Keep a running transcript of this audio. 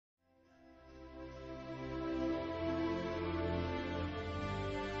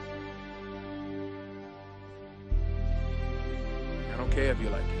don't care if you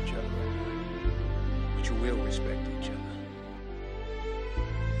like each other or not, but you will respect each other.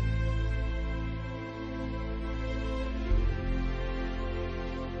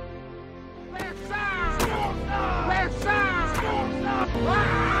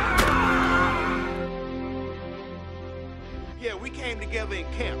 Yeah, we came together in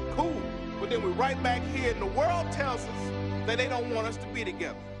camp, cool. But then we're right back here and the world tells us that they don't want us to be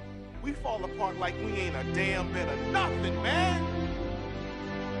together. We fall apart like we ain't a damn bit of nothing, man.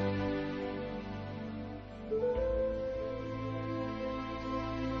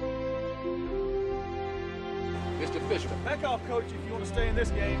 Mr. Fisher. Back off, coach, if you want to stay in this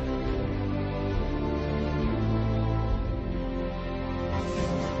game.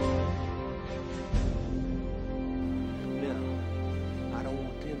 No, I don't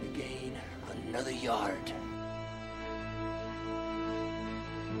want them to gain another yard.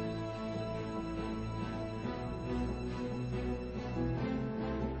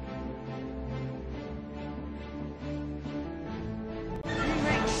 You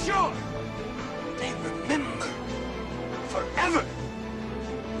make sure They remember forever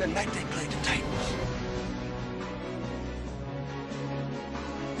the night they played the Titans.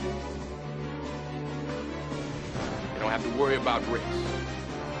 You don't have to worry about race.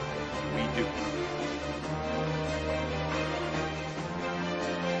 We do.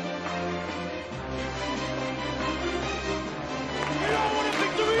 we don't want a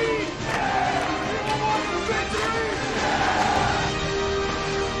victory! We don't want a victory!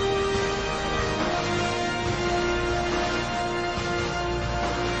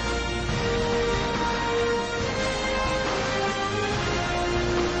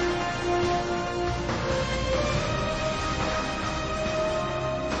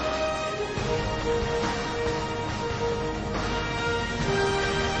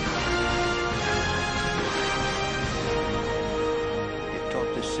 You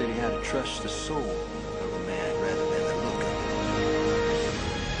taught this city how to trust the soul of a man rather than the look of it.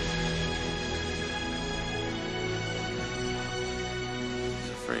 I was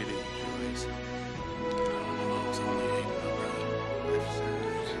afraid of you, Julius. I was only hating my brother. Left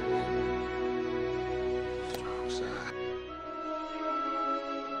side. Strong side.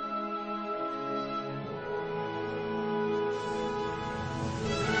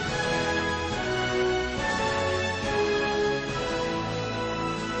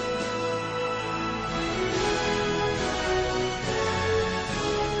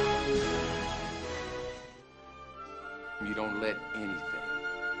 You don't let anything,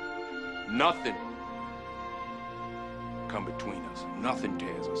 nothing, come between us. Nothing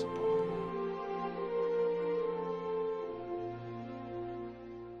tears us apart.